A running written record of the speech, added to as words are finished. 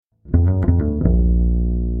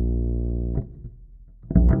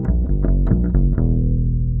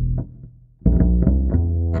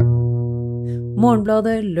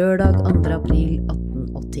Morgenbladet, lørdag 2. april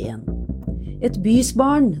 1881. Et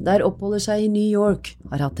bysbarn der oppholder seg i New York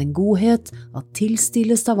har hatt en godhet at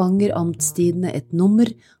tilstille Stavanger Amtstidende et nummer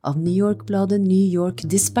av New York-bladet New York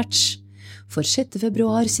Dispatch for 6.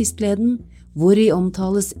 februar sistleden, hvor i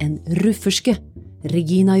omtales en rufferske,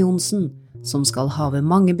 Regina Johnsen, som skal have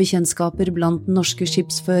mange bekjentskaper blant norske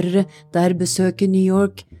skipsførere der besøker New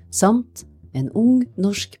York, samt en ung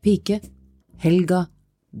norsk pike, Helga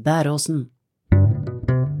Bæråsen.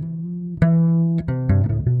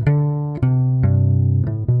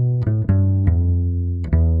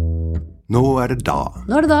 Nå er det da.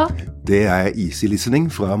 Det er easy listening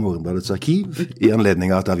fra Morgenbladets arkiv, i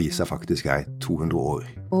anledning av at avisa faktisk er 200 år.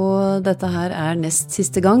 Og dette her er nest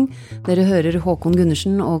siste gang dere hører Håkon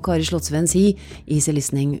Gundersen og Kari Slottsveen si easy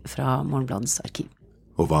listening fra Morgenbladets arkiv.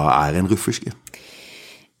 Og hva er en rufferske?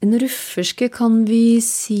 En rufferske kan vi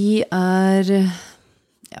si er,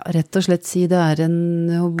 rett og slett si det er en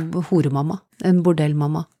horemamma, en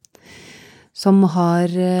bordellmamma, som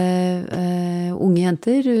har unge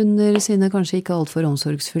jenter under sine kanskje ikke alt for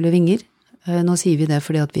omsorgsfulle vinger. Nå sier vi det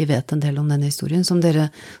fordi at vi vet en del om denne historien, som dere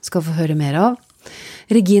skal få høre mer av.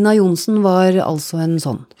 Regina Johnsen var altså en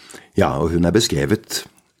sånn. Ja, og hun er beskrevet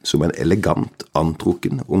som en elegant,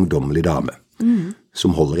 antrukken, ungdommelig dame,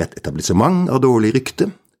 som holder et etablissement av dårlig rykte,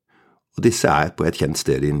 og disse er på et kjent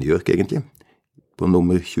sted i New York egentlig, på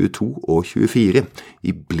nummer 22 og 24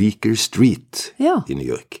 i Bleecker Street i New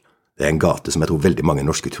York. Det er en gate som jeg tror veldig mange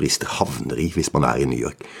norske turister havner i hvis man er i New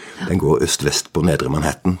York. Den går øst-vest på nedre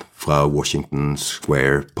Manhattan, fra Washington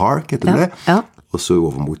Square Park, heter det, og så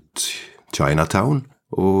over mot Chinatown,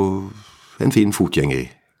 og en fin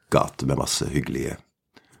fotgjengergate med masse hyggelige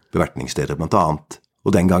bevertningssteder blant annet. Og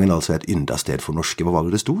den gangen altså et yndasted for norske, hva var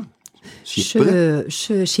det stod?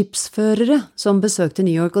 Sjøskipsførere som besøkte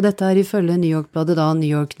New York, og dette er ifølge New York-bladet da New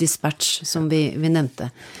York Dispatch, som vi nevnte.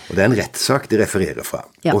 Og det er en rettssak de refererer fra.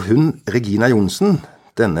 Og hun, Regina Johnsen,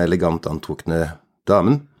 denne elegant antrukne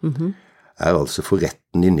damen, er altså for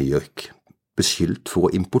retten i New York beskyldt for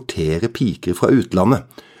å importere piker fra utlandet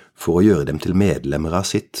for å gjøre dem til medlemmer av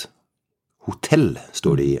sitt hotell,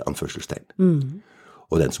 står det i anførselstegn.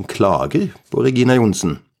 Og den som klager på Regina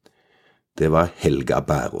Johnsen, det var Helga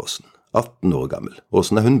Bæråsen, 18 år gammel.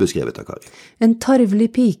 Hvordan er hun beskrevet av Kari? En tarvelig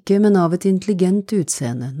pike, men av et intelligent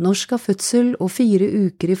utseende, norsk av fødsel og 4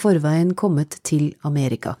 uker i forveien kommet til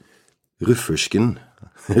Amerika. Ruffersken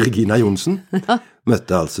Regina Johnsen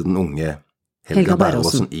møtte altså den unge Helga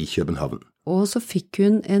Bæråsen i København. Og så fikk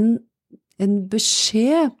hun en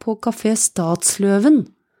beskjed på Café Statsløven,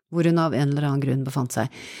 hvor hun av en eller annen grunn befant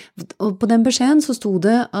seg. Og på den beskjeden så stod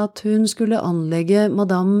det at hun skulle anlegge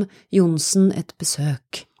Madame Johnsen et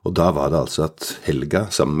besøk. Og da var det altså at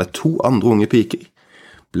Helga, sammen med 2 andre unge piker,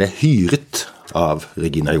 ble hyret av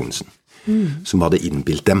Regina Johnsen, som hadde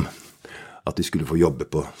innbilt dem at de skulle få jobbe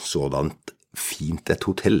på sådant fint et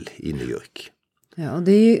hotell i New York. Ja, og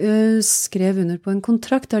de skrev under på en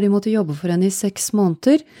kontrakt der de måtte jobbe for henne i 6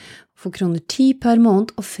 måneder, for kroner 10 per måned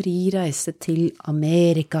og fri reise til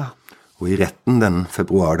Amerika. Og i retten den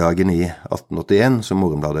februardagen i 1881, som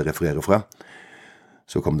Morgenbladet refererer fra,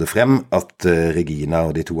 så kom det frem at Regina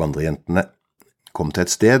og de 2 andre jentene kom til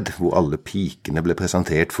et sted hvor alle pikene ble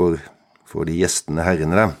presentert for de gjestene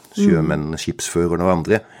herrene da, sjømenn, skipsførerne og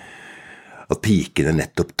andre, at pikene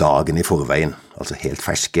nettopp dagen i forveien, altså helt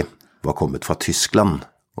ferske, var kommet fra Tyskland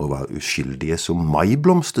og var uskyldige som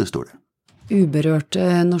maiblomster, står det.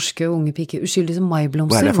 Uberørte norske unge piker, uskyldige som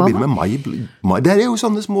maiblomster. Hva er det jeg forbinder med mai? Det er jo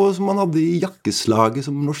sånne små som man hadde i jakkeslaget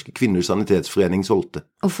som Norske Kvinners Sanitetsforening solgte.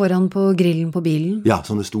 Og foran på grillen på bilen? Ja,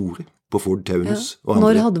 sånne store, på Ford Taunus og andre.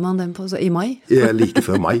 Når hadde man den på? I mai? Ja, like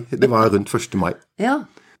før mai. Det var rundt 1. mai. Ja.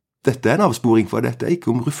 Dette er en avsporing, for dette er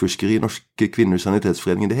ikke om ruffersker i Norske Kvinners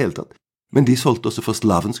Sanitetsforening i det hele tatt. Men de solgte også for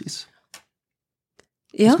slavensris.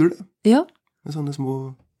 Ja. Husker du det? Ja. Med sånne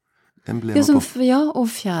små emblemer på. Ja,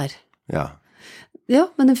 og fjær. Ja. Ja,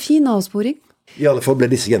 men en fin avsporing. I alle fall ble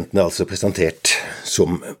disse jentene altså presentert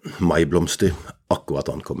som maiblomster, akkurat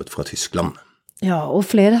ankommet fra Tyskland. Ja, og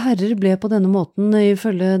flere herrer ble på denne måten,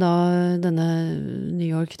 ifølge da denne New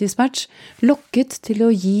York Dispatch, lokket til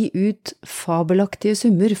å gi ut fabelaktige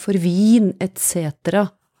summer for vin, etc.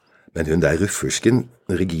 Men hun der ruffersken,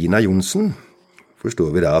 Regina Johnsen,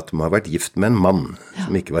 forstår vi da at hun har vært gift med en mann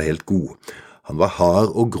som ikke var helt god. Han var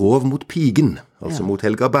hard og grov mot pigen, altså mot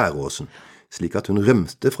Helga Bæråsen, slik at hun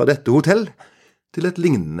rømte fra dette hotell til et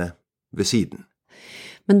lignende ved siden.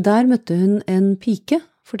 Men der møtte hun en pike,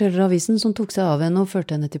 forteller avisen, som tok seg av henne og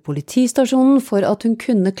førte henne til politistasjonen for at hun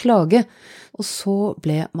kunne klage, og så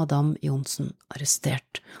ble Madame Johnsen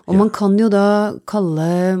arrestert. Og man kan jo da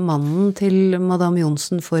kalle mannen til Madame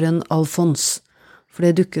Johnsen for en alfons. For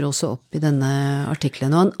det dukker også opp i denne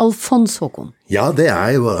artikkelen. Og en alfons, Håkon. Ja, det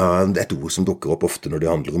jo et ord som dukker opp ofte når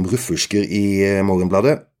det handler om ruffersker i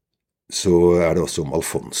Morgenbladet. Så det også om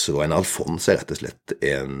alfonser, og en alfons rett og slett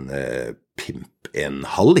en pimp, en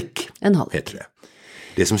hallik, heter det.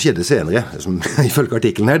 Det som skjedde senere, som ifølge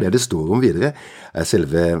artikkelen her, det står om videre,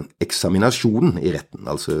 selve eksaminasjonen i retten,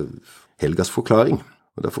 altså Helgas forklaring.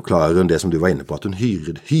 Og da forklarer hun det som du var inne på, at hun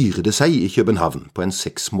hyrede seg i København på en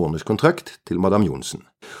 6 måneders kontrakt til Madame Johnsen.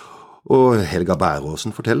 Og Helga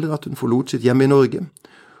Bæråsen forteller at hun forlot sitt hjem i Norge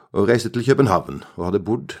og reiste til København og hadde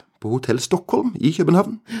bodd på Hotell Stockholm i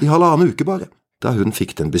København i 1,5 uke bare, da hun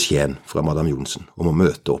fikk den beskjeden fra Madame Johnsen om å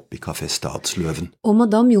møte opp i Café Stadsløven. Og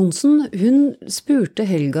Madame Johnsen, hun spurte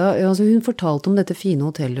Helga, altså hun fortalte om dette fine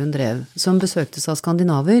hotellet hun drev, som besøktes av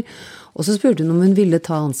skandinaver, og så spurte hun om hun ville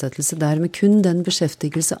ta ansettelse der med kun den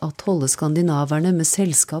beskjeftigelse at holde skandinaverne med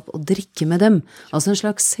selskap og drikke med dem, altså en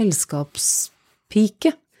slags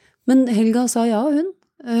selskapspike. Men Helga sa ja, hun.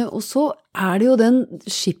 Og så det jo den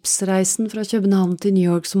skipsreisen fra København til New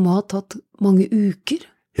York som må ha tatt mange uker.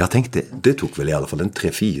 Ja, tenk det. Det tok vel i alle fall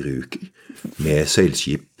 3-4 uker med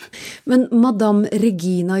seilskip. Men Madame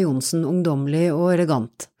Regina Johnsen, ungdomlig og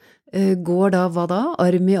elegant, går da, hva da?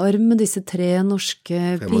 Arm i arm med disse 3 norske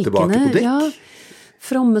pikene? Frem og tilbake på dekk. Ja,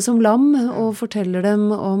 fromme som lam, og forteller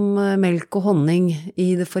dem om melk og honning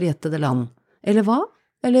i det forjettede land. Eller hva?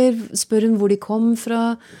 Eller spør hun hvor de kom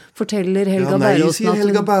fra, forteller Helga Bæråsen at hun... Ja, nei, sier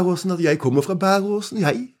Helga Bæråsen at jeg kommer fra Bæråsen,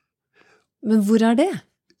 jeg. Men hvor det?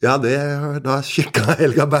 Ja, da sjekket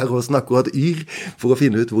Helga Bæråsen akkurat yr for å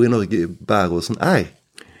finne ut hvor i Norge Bæråsen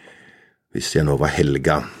Hvis jeg nå var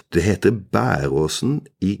Helga. Det heter Bæråsen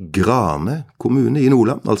i Grane kommune i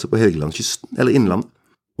Nordland, altså på Helgelandskysten, eller Innland.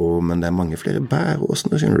 Men det mange flere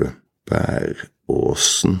Bæråsen, skjønner du.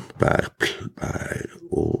 Bæråsen,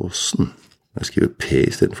 Bæråsen. Jeg skriver P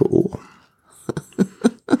i stedet for Å.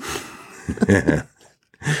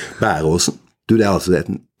 Bæråsen. Du, det altså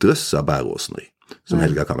en drøss av Bæråsener som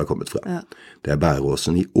Helga kan ha kommet fra. Ja. Det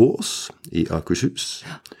Bæråsen i Ås, i Akershus,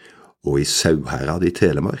 og i Sauherad i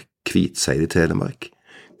Telemark, Kvitseid i Telemark,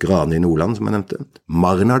 Grane i Nordland, som jeg nevnte,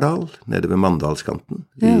 Marnardal, nede ved Mandalskanten,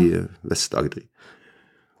 i Vest-Agder.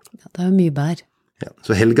 Ja, det jo mye bær. Ja.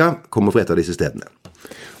 Så Helga kommer fra et av disse stedene.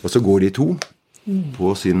 Og så går de 2 på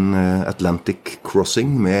sin Atlantic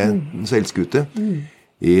Crossing med en seilskute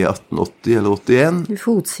i 1880 eller 81.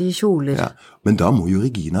 Fotsi kjoler. Ja. Men da må jo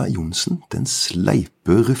Regina Johnsen, den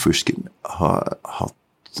sleipe ruffersken, ha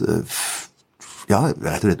hatt rett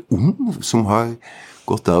og slett ond som har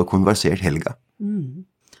gått der og konversert Helga.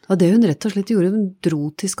 Og det hun rett og slett gjorde, hun dro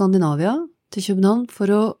til Skandinavia, til København, for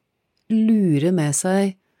å lure med seg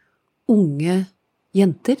unge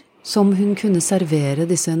jenter, som hun kunne servere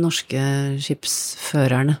disse norske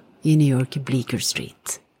skipsførerne i New York i Bleecker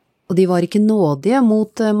Street. Og de var ikke nådige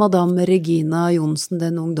mot Madame Regina Johnsen,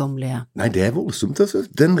 den ungdomlige. Nei, det voldsomt, altså.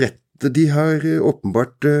 Den rette, de har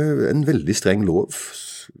åpenbart en veldig streng lov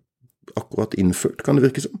akkurat innført, kan det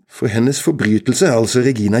virke som. For hennes forbrytelse, altså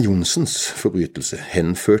Regina Johnsens forbrytelse,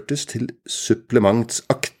 henførtes til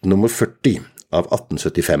supplementsakt nummer 40 av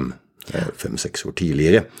 1875, 5-6 år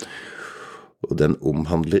tidligere. Og den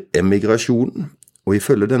omhandler emigrasjonen, og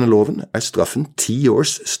ifølge denne loven straffen 10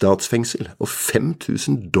 års statsfengsel og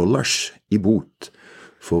 $5,000 i bot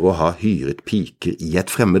for å ha hyret piker i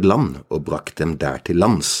et fremmed land og brakt dem der til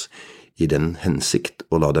lands, i den hensikt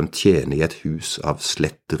å la dem tjene i et hus av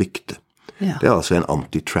slett rykte. Ja. Det altså en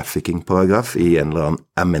anti-trafficking-paragraf i en eller annen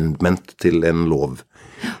amendment til en lov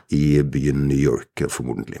i byen New York,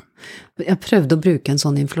 formodentlig. Jeg prøvde å bruke en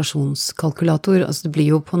sånn inflasjonskalkulator, altså det blir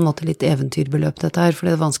jo på en måte litt eventyrbeløp dette her, for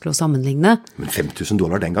det vanskelig å sammenligne. Men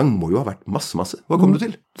 $5,000 den gang må jo ha vært masse. Hva kom du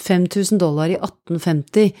til? $5,000 i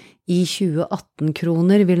 1850, i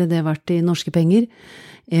 2018-kroner ville det vært i norske penger.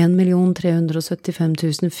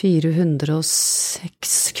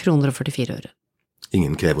 1.375.406 kroner og 44 øre.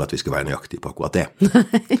 Ingen krever at vi skal være nøyaktig på akkurat det.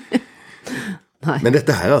 Nei. Men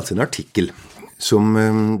dette her altså en artikkel som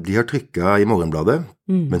de har trykket i Morgenbladet,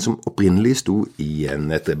 men som opprinnelig sto i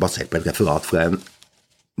basert på et referat fra en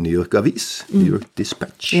New York-avis, New York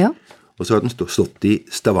Dispatch. Ja. Og så har den stått i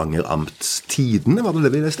Stavanger Amtstidene, var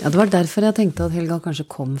det vi leste? Ja, det var derfor jeg tenkte at Helga kanskje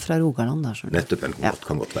kom fra Rogaland der. Nettopp,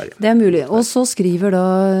 kan godt være. Det mulig. Og så skriver da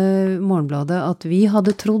Morgenbladet at vi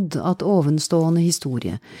hadde trodd at ovenstående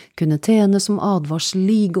historie kunne tjene som advarsel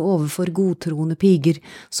like overfor godtroende piger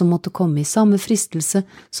som måtte komme i samme fristelse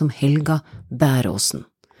som Helga Bæråsen.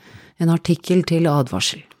 En artikkel til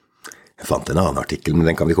advarsel. Jeg fant en annen artikkel, men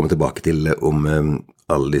den kan vi komme tilbake til om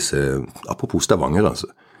alle disse, apropos Stavanger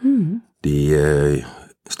altså. De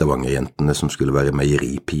Stavanger-jentene som skulle være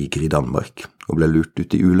meieripiger I Danmark, og ble lurt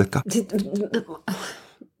ut I ulykka.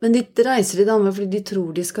 Men de reiser I Danmark fordi de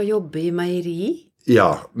tror de skal jobbe I meieri?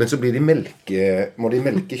 Ja, men så blir må de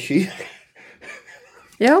melke kyr.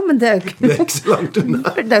 Ja, men det jo det ikke så langt unna.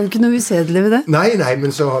 Det jo ikke noe usedelig ved det. Nei,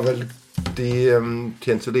 men så har vel de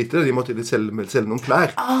tjent så lite, de måtte selge noen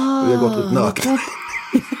klær. Og de har gått litt nakne.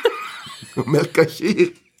 Og melka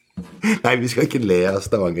kyr. Nei, vi skal ikke le av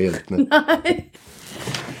Stavanger-jentene. Nei.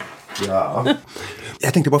 Ja.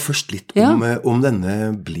 Jeg tenkte bare først litt om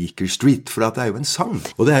denne Bleecker Street, for det jo en sang.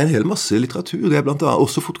 Og det en hel masse litteratur, det blant annet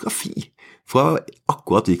også fotografi fra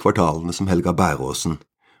akkurat de kvartalene som Helga Bæråsen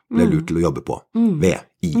ble lurt til å jobbe på,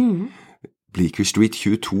 Bleecker Street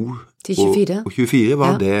 22 til 24. Og 24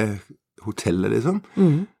 var det hotellet, liksom.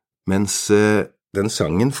 Mens den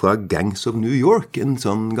sangen fra Gangs of New York, en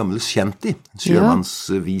sånn gammel shanty, en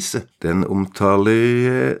sjømannsvise, den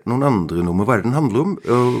omtaler noen andre nummer. Hva den handler om?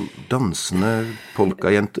 Dansende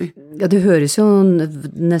polkajenter. Ja, det høres jo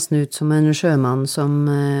nesten ut som en sjømann som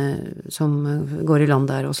går I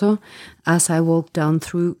land der også. As I walked down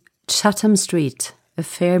through Chatham Street, a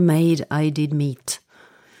fair maid I did meet.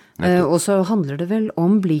 Og så handler det vel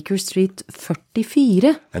om Bleecker Street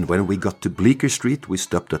 44. And when we got to Bleecker Street, we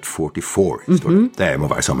stopped at 44. Det må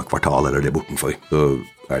være samme kvartal eller det bortenfor. Så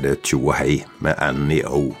det Tjo og Hei med Annie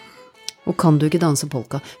O. Og kan du ikke danse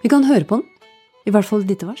polka? Vi kan høre på den. I hvert fall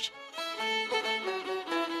litt vers.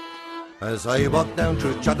 As I walked down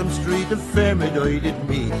through Chatham Street, a fair maid I did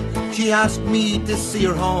meet. She asked me to see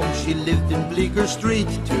her home. She lived in Bleecker Street.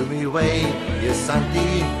 To me way, yes,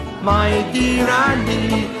 auntie, my dear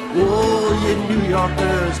Annie. Oh, you New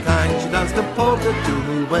Yorkers, can't you dance the polka to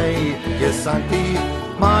me way? Yes, auntie,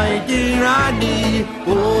 my dear Annie.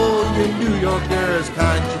 Oh, you New Yorkers,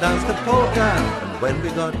 can't you dance the polka? And when we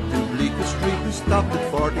got to Bleecker Street, we stopped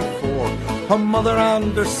at 44. Her mother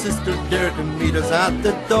and her sister dared to meet us at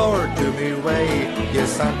the door. To me way,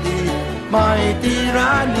 yes, auntie, my dear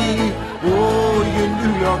Annie. Oh, you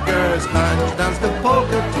New Yorkers, can't you dance the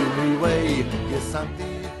polka to me way? Yes,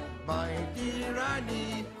 auntie, my dear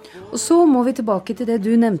Annie. Og så må vi tilbake til det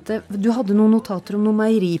du nevnte. Du hadde noen notater om noen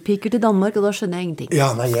meieripiker til Danmark, og da skjønner jeg ingenting.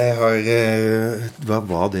 Ja, nei, jeg har... Hva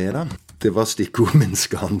var det da? Det var stikkord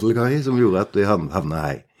menneskehandel, Kari, som gjorde at vi havnet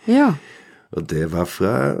her. Ja. Og det var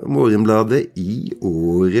fra Morgenbladet I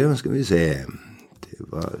året, skal vi se, det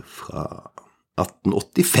var fra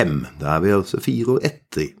 1885, da vi altså 4 år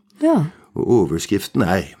etter. Ja. Og overskriften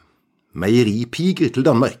Meieripiger til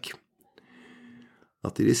Danmark.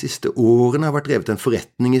 At I de siste årene har vært drevet en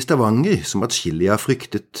forretning I Stavanger som atskillig har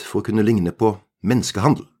fryktet for å kunne ligne på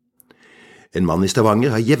menneskehandel. En mann I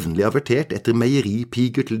Stavanger har jevnlig avertert etter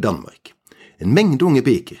meieripiger til Danmark. En mengde unge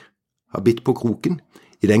piker har bitt på kroken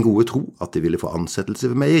I den gode tro at de ville få ansettelse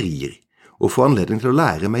ved meierier og få anledning til å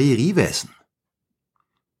lære meierivesen.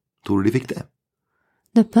 Tror du de fikk det?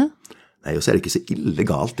 Neppe? Nei, og så det ikke så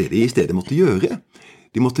illegalt det de I stedet måtte gjøre.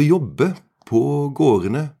 De måtte jobbe på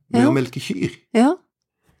gårdene med å melke kyr. Ja,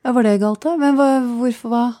 var det galt da? Men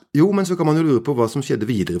hvorfor hva? Jo, men så kan man jo lure på hva som skjedde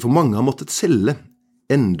videre, for mange har måttet selge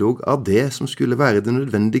endog av det som skulle være det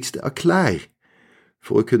nødvendigste av klær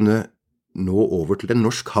for å kunne nå over til den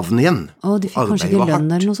norsk havn igjen. De fikk kanskje ikke lønn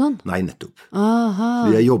eller noe sånt? Nei, nettopp. Aha.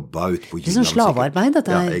 De har jobbet ute på Jylland. Det sånn slavearbeid,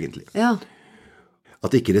 dette Ja, egentlig. Ja.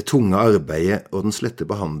 At ikke det tunge arbeidet og den slette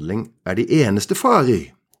behandling de eneste farer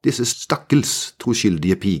disse stakkels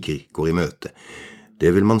troskyldige piger går I møte. Det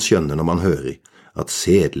vil man skjønne når man hører at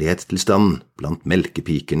sedelighetstilstanden blant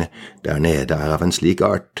melkepikene der nede av en slik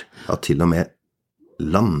art at til og med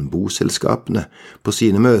landboselskapene på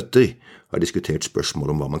sine møter har diskutert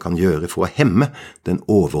spørsmål om hva man kan gjøre for å hemme den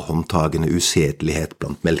overhåndtagende usedelighet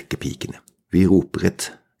blant melkepikene. Vi roper et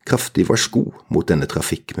kraftig varsko mot denne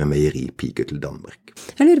trafikk med meieripiker til Danmark.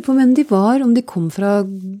 Jeg lurer på hvem de var, om de kom fra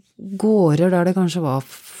gårder der det kanskje var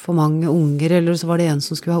for mange unger, eller så var det en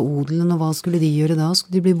som skulle ha odelen, og hva skulle de gjøre da?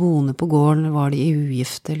 Skulle de bli boende på gården, eller var de I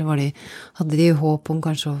ugift, eller hadde de håp om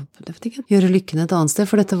kanskje å gjøre lykken et annet sted?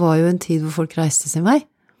 For dette var jo en tid hvor folk reiste sin vei.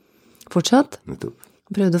 Fortsatt. Nettopp.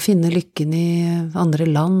 Prøvde å finne lykken I andre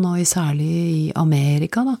land, og særlig I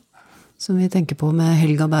Amerika da. Som vi tenker på med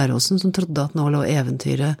Helga Bæråsen, som trodde at nå lå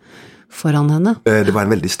eventyret foran henne. Det var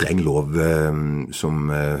en veldig streng lov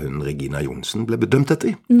som hun Regina Jonsen ble bedømt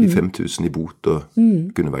etter. De 5000 I bot og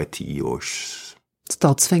kunne være 10 års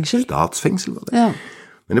statsfengsel. Statsfengsel var det. Ja.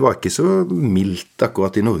 Men det var ikke så mildt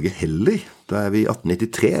akkurat I Norge heller. Da vi I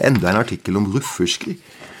 1893, enda en artikkel om ruffersker.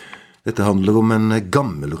 Dette handler om en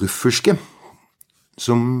gammel rufferske,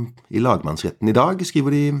 som I lagmannsretten I dag,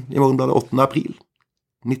 skriver de I Morgenbladet 8. april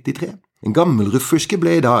 93. En gammel rufferske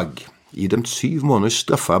ble I dag idømt 7 måneders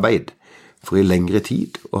straffarbeid for i lengre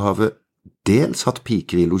tid å ha dels hatt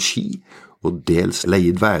piker i logi, og dels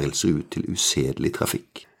leid værelser ut til usedelig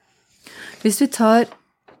trafikk. Hvis vi tar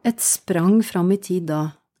et sprang fram i tid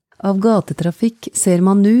da, av gatetrafikk ser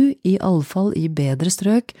man nå, i alle fall i bedre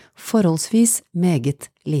strøk, forholdsvis meget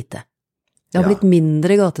lite. Det har blitt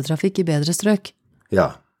mindre gatetrafikk i bedre strøk.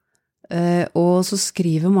 Ja. Og så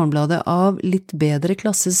skriver Morgenbladet av litt bedre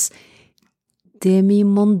klasses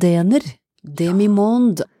demimondener,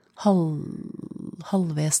 demimond,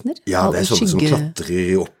 halvvesener. Ja, det sånne som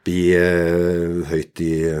klatrer opp høyt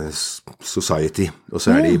i society, og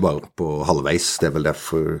så de bare på halvveis. Det vel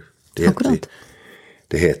derfor det heter det.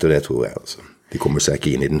 Heter det, tror jeg. Altså. De kommer seg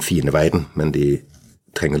ikke inn i den fine verden, men de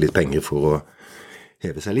trenger litt penger for å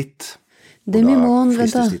heve seg litt. Og da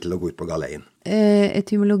fristes de til å gå ut på galeien.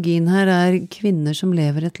 Etymologien her kvinner som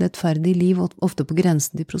lever et lettferdig liv, ofte på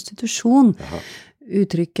grensen til prostitusjon. Aha.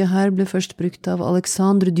 Uttrykket her ble først brukt av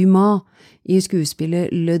Alexandre Dumas i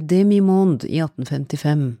skuespillet Le Demi-Monde i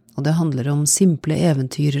 1855, og det handler om simple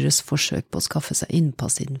eventyreres forsøk på å skaffe seg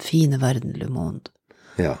innpass i den fine verden Le Monde.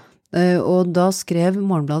 Ja. Og da skrev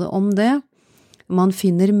Morgenbladet om det. Man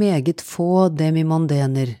finner meget få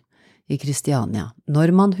demimondener i Kristiania.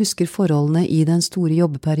 Når man husker forholdene i den store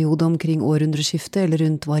jobbeperiode omkring århundreskiftet eller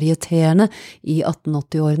rundt varieterene i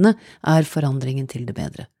 1880-årene, forandringen til det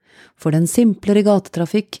bedre. For den simplere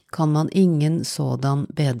gatetrafikk kan man ingen sådan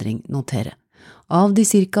bedring notere. Av de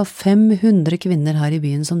cirka 500 kvinner her i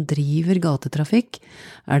byen som driver gatetrafikk,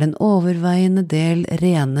 den overveiende del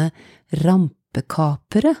rene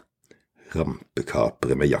rampekapere.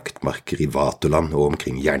 Rampekapere med jaktmarker i Vaterland og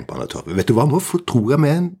omkring jernbanetorvet. Vet du hva, nå tror jeg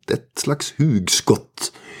med et slags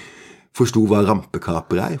hugskott forstod hva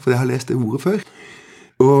rampekapere for jeg har lest det ordet før.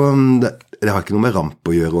 Og det har ikke noe med ramp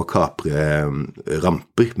å gjøre å kapre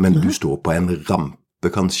ramper, men du står på en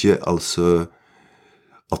rampe kanskje, altså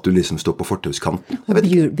at du liksom står på fortauskanten. Og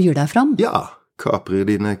byr deg fram? Ja, kaprer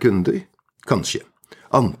dine kunder, kanskje.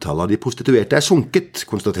 Antallet av de prostituerte sunket,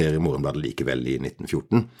 konstaterer Morgenbladet likevel i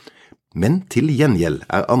 1914. Men til gjengjeld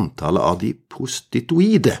antallet av de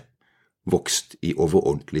prostituide vokst i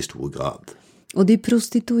overordentlig stor grad. Og de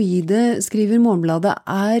prostituide, skriver Morgenbladet,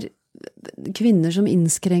 kvinner som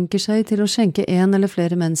innskrenker seg til å skjenke en eller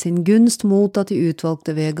flere menn sin gunst mot at de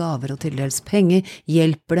utvalgte ved gaver og til dels penger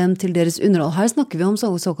hjelper dem til deres underhold. Her snakker vi om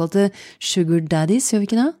såkalte sugar daddies, gjør vi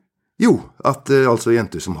ikke det? Jo, at altså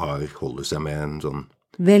jenter som holder seg med en sånn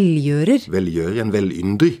velgjører, en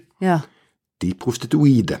velynder. Ja. De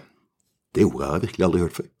prostituide. Det ordet har jeg virkelig aldri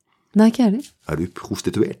hørt før. Nei, ikke heller. Du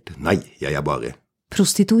prostituert? Nei, jeg bare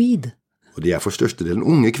prostituid. Og de for størstedelen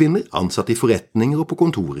unge kvinner, ansatt i forretninger og på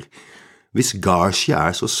kontorer, hvis gasje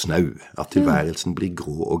så snau at tilværelsen blir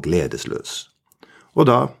grå og gledesløs. Og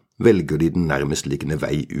da velger de den nærmest liggende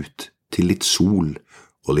vei ut til litt sol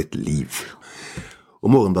og litt liv.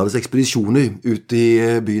 Og Morgenbladets ekspedisjoner ut i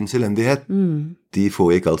byens elendighet, de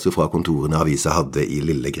foregikk altså fra kontorene avisa hadde i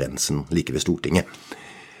Lille Grensen, like ved Stortinget.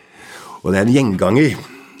 Og det en gjenganger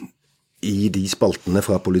i de spaltene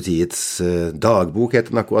fra politiets dagbok,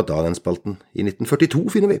 heter den akkurat da, den spalten. I 1942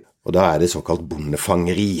 finner vi. Og da det såkalt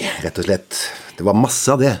bondefangeri, rett og slett. Det var masse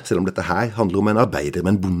av det, selv om dette her handler om en arbeider.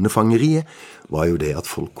 Men bondefangeriet var jo det at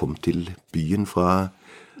folk kom til byen fra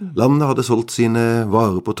landet, hadde solgt sine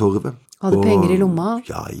varer på torvet. Hadde penger i lomma.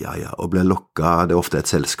 Ja, og ble lokket. Det ofte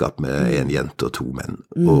et selskap med en jente og 2 menn.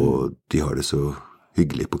 Og de har det så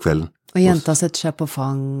hyggelig på kvelden. Og jenta setter seg på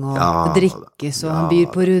fang, og drikkes, og han byr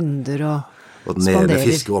på runder, og den ene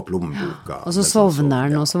fisker opp lommeboka. Og så sovner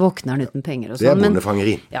han, og så våkner han uten penger. Og det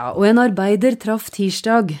bondefangeri. Og en arbeider traff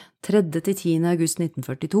tirsdag, 3. til 10. august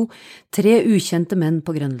 1942, 3 ukjente menn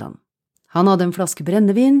på Grønland. Han hadde en flaske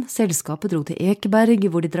brennevin, selskapet dro til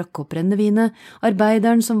Ekeberg, hvor de drakk opp brennevinet.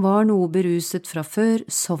 Arbeideren, som var noe beruset fra før,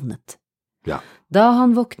 sovnet. Ja. Da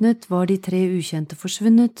han våknet, var de 3 ukjente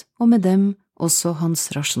forsvunnet, og med dem også hans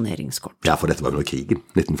rasjoneringskort. Ja, for dette var under krigen,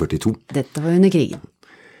 1942. Dette var under krigen.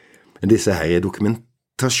 Men disse her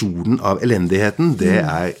dokumentasjonen av elendigheten, det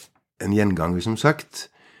en gjenganger som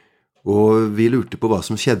sagt. Og vi lurte på hva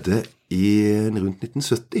som skjedde rundt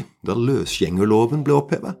 1970, da løsgjengerloven ble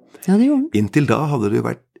opphevet. Ja, det gjorde den. Inntil da hadde det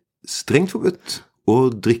vært strengt forbudt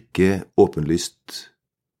å drikke åpenlyst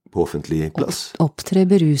på offentlig plass. Opptre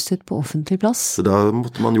beruset på offentlig plass. Så da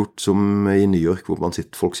måtte man gjort som i New York, hvor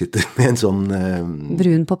folk sitter med en sånn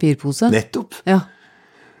brun papirpose. Nettopp. Ja.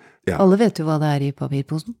 Alle vet jo hva det i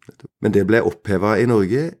papirposen. Men det ble opphevet i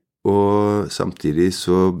Norge, og samtidig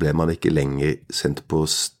så ble man ikke lenger sendt på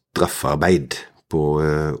straffarbeid på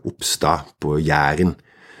Oppstad, på Jæren,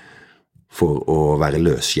 for å være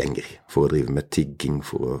løsgjenger, for å drive med tigging.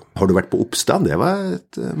 Har du vært på Oppstad? Det var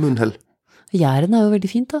et munnhell. Jæren jo veldig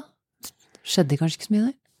fint da. skjedde kanskje ikke så mye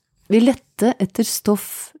der. Vi lette etter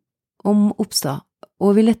stoff om Oppstad,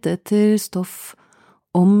 og vi lette etter stoff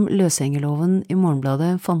om løsgjengerloven I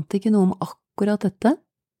Morgenbladet, fant ikke noe om akkurat dette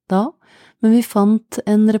da, men vi fant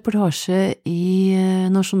en reportasje I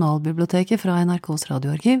Nasjonalbiblioteket fra NRKs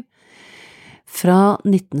radioarkiv fra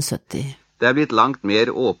 1970. Det blitt langt mer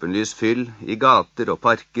åpenlys fyll I gater og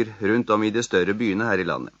parker rundt om I de større byene her I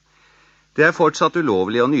landet. Det fortsatt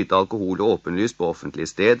ulovlig å nyte alkohol og åpenlys på offentlig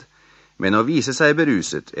sted, men å vise seg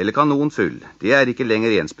beruset eller kanonfull, det ikke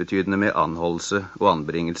lenger ensbetydende med anholdelse og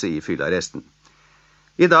anbringelse I fyllearresten.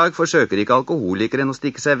 I dag forsøker ikke alkoholikeren å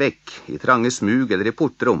stikke seg vekk I trange smug eller I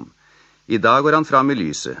portrom. I dag går han fram I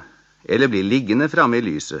lyset, eller blir liggende fram I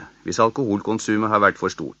lyset, hvis alkoholkonsumet har vært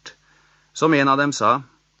for stort. Som en av dem sa,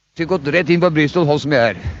 «Du har gått rett inn på brystet og hold som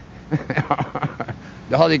jeg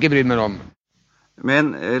Det hadde jeg ikke brydd meg om.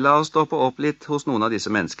 Men la oss stoppe opp litt hos noen av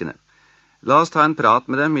disse menneskene. La oss ta en prat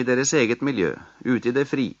med dem I deres eget miljø, ute I det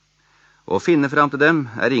fri. Å finne fram til dem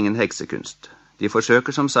ingen heksekunst. De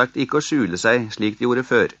forsøker som sagt ikke å skjule seg slik de gjorde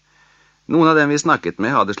før. Noen av dem vi snakket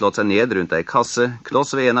med hadde slått seg ned rundt ei kasse,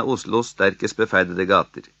 kloss ved en av Oslos sterkest beferdede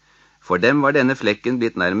gater. For dem var denne flekken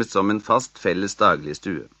blitt nærmest som en fast felles daglig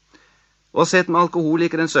stue. Og sett med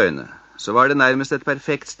alkoholikerens øyne, så var det nærmest et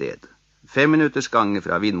perfekt sted. 5 minutters gange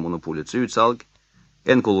fra Vinmonopolets utsalg,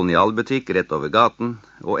 en kolonialbutikk rett over gaten,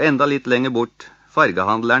 og enda litt lenger bort,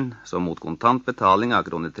 fargehandleren, som mot kontant betaling av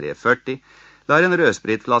kroner 3,40, lar en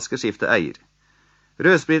rødspritflaske skifte eier.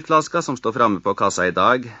 Rødspritflaska som står framme på kassa I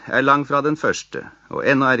dag, langt fra den første, og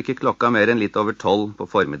ennå ikke klokka mer enn litt over 12 på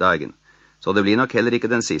formiddagen, så det blir nok heller ikke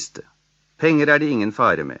den siste. Penger det ingen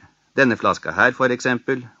fare med. Denne flaska her, for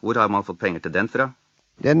eksempel, hvor har man fått penger til den fra?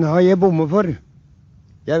 Den har jeg bommet for.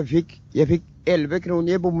 Jeg fikk 11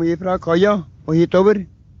 kroner I bommet fra kaja og hitover.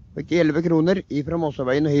 Fikk 11 kroner fra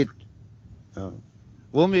Mosseveien og hit. Ja.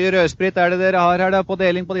 Hvor mye rødsprit det dere har her da på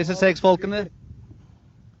deling på disse 6 folkene?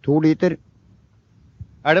 2 liter.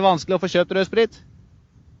 Det vanskelig å få kjøpt rødsprit?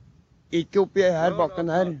 Ikke oppi her bakken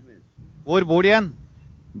her. Hvor bor de igjen?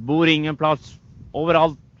 Bor ingen plass.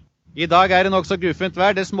 Overalt. I dag det nok så guffent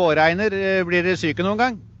vær. Det småregner. Blir dere syke noen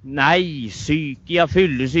gang? Nei, syke. Ja,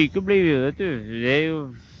 fyllesyke blir vi, vet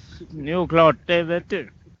du. Det jo klart det, vet du.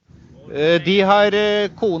 De har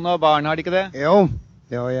kone og barn, har de ikke det? Jo,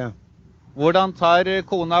 det har jeg. Hvordan tar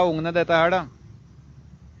kona og ungene dette her da?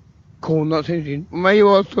 Kona synes synd på meg jo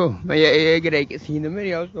også, men jeg greier ikke si noe mer,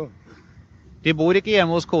 jeg også. De bor ikke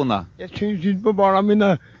hjemme hos kona? Jeg synes synd på barna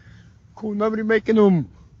mine. Kona bryr meg ikke noe om,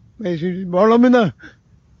 men jeg synes synd på barna mine.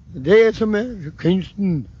 Det som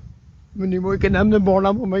kunsten. Men de må ikke nevne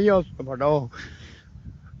barna på meg, altså, for da.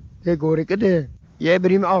 Det går ikke det. Jeg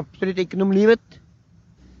bryr meg absolutt ikke om livet.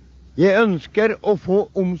 Jeg ønsker å få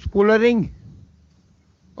omskolering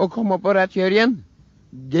og komme på rett kjør igjen.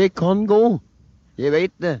 Det kan gå. Jeg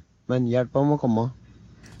vet det, men hjelp meg å komme.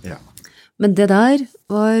 Ja. Men det der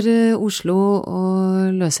var Oslo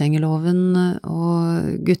og løsgjengerloven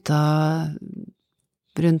og gutta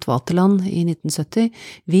rundt Vaterland I 1970.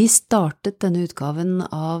 Vi startet denne utgaven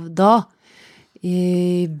av da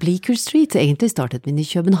I Bleecker Street. Egentlig startet vi I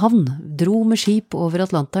København, dro med skip over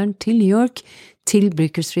Atlanteren til New York, til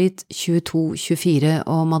Bleecker Street 2224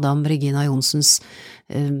 og Madame Regina Jonsens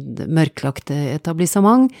mørklagte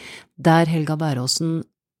etablissement, der Helga Bæråsen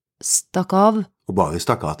stakk av. Og bare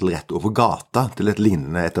stakk av til rett over gata til et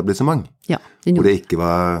lignende etablissement. Ja, hvor det ikke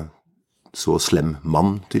var så slem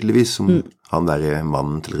mann, tydeligvis, som han der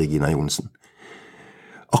mannen til Regina Jonsen.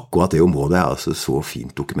 Akkurat det området altså så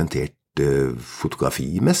fint dokumentert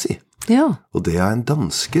fotografimessig. Ja. Og det en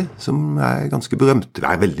danske som ganske berømt,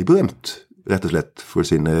 veldig berømt, rett og slett for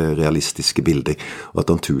sine realistiske bilder, og at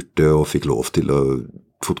han turte og fikk lov til å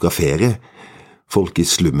fotografere folk I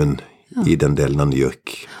slummen I den delen av New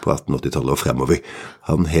York på 1880-tallet og fremover.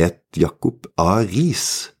 Han het Jacob A.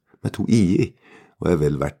 Ries, med 2 I-er, og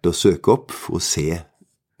vel verdt å søke opp for å se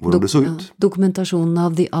hvordan det så ut. Dokumentasjonen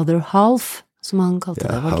av The Other Half, som han kalte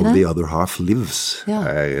det, var ikke det? How the Other Half Lives,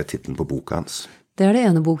 titlen på boka hans. Det det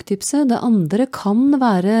ene boktipset. Det andre kan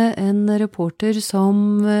være en reporter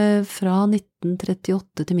som fra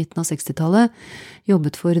 1938 til midten av 60-tallet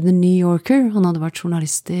jobbet for The New Yorker. Han hadde vært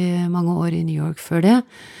journalist I mange år I New York før det.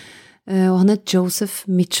 Og han het Joseph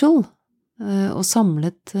Mitchell, og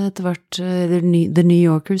samlet etter hvert, The New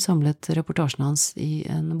Yorker samlet reportasjen hans I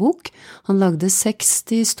en bok. Han lagde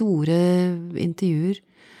 60 store intervjuer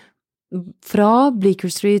fra Bleecker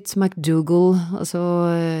Street, McDougal, altså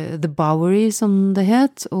The Bowery som det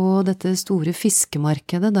het, og dette store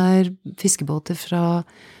fiskemarkedet der fiskebåter fra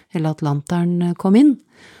hele Atlanteren kom inn.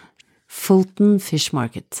 Fulton Fish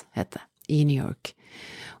Market het det I New York.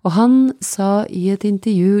 Og han sa i et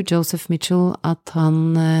intervju, Joseph Mitchell, at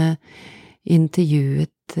han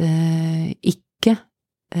intervjuet ikke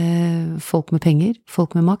folk med penger,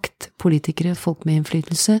 folk med makt, politikere, folk med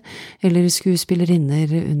innflytelse, eller skuespillerinner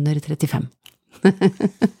under 35.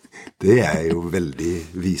 Det jo veldig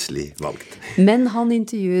viselig valgt. Men han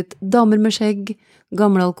intervjuet damer med skjegg,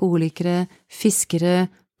 gamle alkoholikere, fiskere,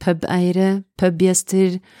 pubeiere,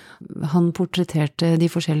 pubgjester. Han portretterte de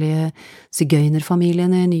forskjellige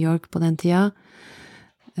sigøynerfamiliene i New York på den tida.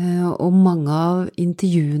 Og mange av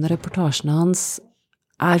intervjuene og reportasjene hans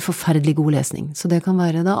forferdelig god lesning. Så det kan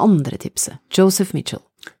være det andre tipset. Joseph Mitchell.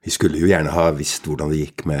 Vi skulle jo gjerne ha visst hvordan det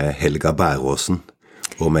gikk med Helga Bæråsen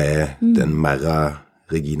og med den Merra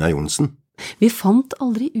Regina Jonsen. Vi fant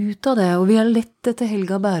aldri ut av det, og vi har lett etter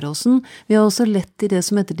Helga Bæråsen. Vi har også lett i det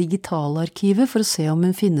som heter digitalarkivet for å se om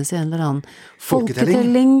hun finnes i en eller annen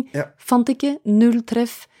folketelling. Ja. Fant ikke, null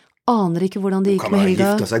treff, aner ikke hvordan det gikk med Helga. Kan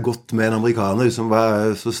ha gifta seg godt med en amerikaner som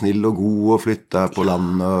var så snill og god og flyttet på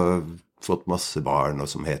land og fått masse barn og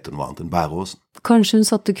som heter noe annet enn Bæråsen. Kanskje hun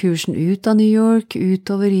satte kursen ut av New York,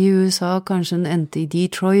 utover i USA, kanskje hun endte i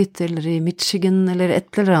Detroit eller i Michigan eller et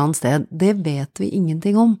eller annet sted. Det vet vi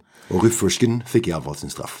ingenting om. Og ruffersken fikk i alle fall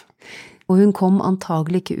sin straff. Og hun kom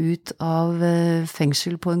antagelig ikke ut av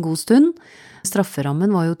fengsel på en god stund.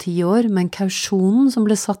 Strafferammen var jo 10 år, men kausjonen som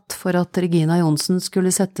ble satt for at Regina Jonsen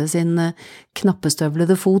skulle sette sin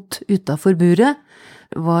knappestøvlede fot utenfor buret,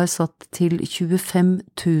 var satt til 25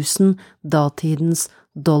 000 datidens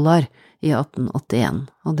dollar i 1881.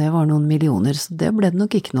 Og det var noen millioner, så det ble det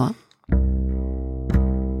nok ikke noe av.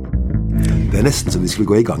 Det nesten som vi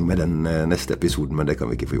skulle gå i gang med den neste episoden, men det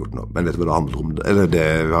kan vi ikke få gjort nå. Men vet du hva det handler om? Eller det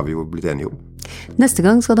har vi jo blitt enige om. Neste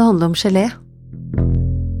gang skal det handle om gelé.